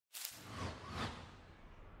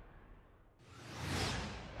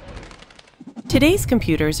Today's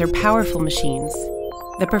computers are powerful machines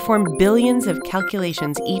that perform billions of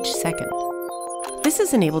calculations each second. This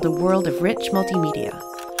has enabled a world of rich multimedia,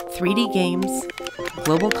 3D games,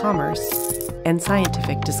 global commerce, and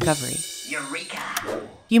scientific discovery. Eureka!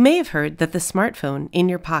 You may have heard that the smartphone in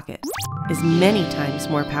your pocket is many times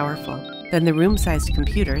more powerful than the room-sized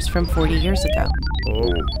computers from 40 years ago.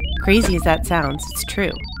 Crazy as that sounds, it's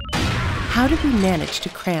true. How did we manage to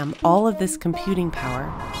cram all of this computing power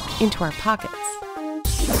into our pockets?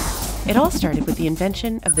 It all started with the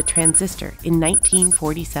invention of the transistor in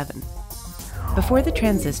 1947. Before the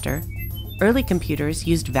transistor, early computers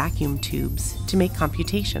used vacuum tubes to make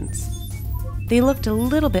computations. They looked a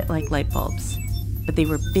little bit like light bulbs, but they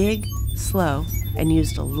were big, slow, and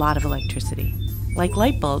used a lot of electricity. Like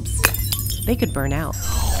light bulbs, they could burn out.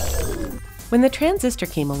 When the transistor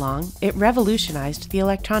came along, it revolutionized the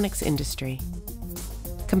electronics industry.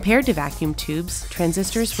 Compared to vacuum tubes,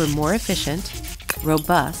 transistors were more efficient,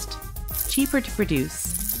 robust, cheaper to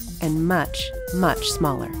produce, and much, much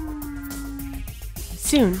smaller.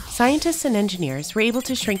 Soon, scientists and engineers were able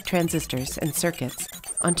to shrink transistors and circuits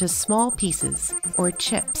onto small pieces, or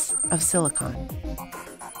chips, of silicon.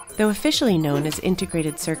 Though officially known as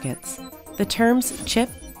integrated circuits, the terms chip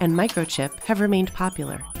and microchip have remained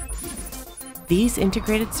popular. These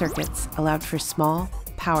integrated circuits allowed for small,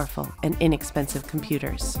 powerful, and inexpensive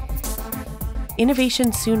computers.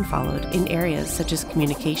 Innovation soon followed in areas such as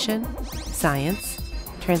communication, science,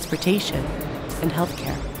 transportation, and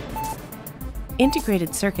healthcare.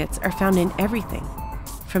 Integrated circuits are found in everything,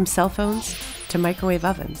 from cell phones to microwave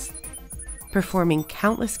ovens, performing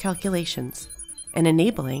countless calculations and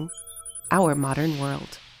enabling our modern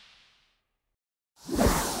world.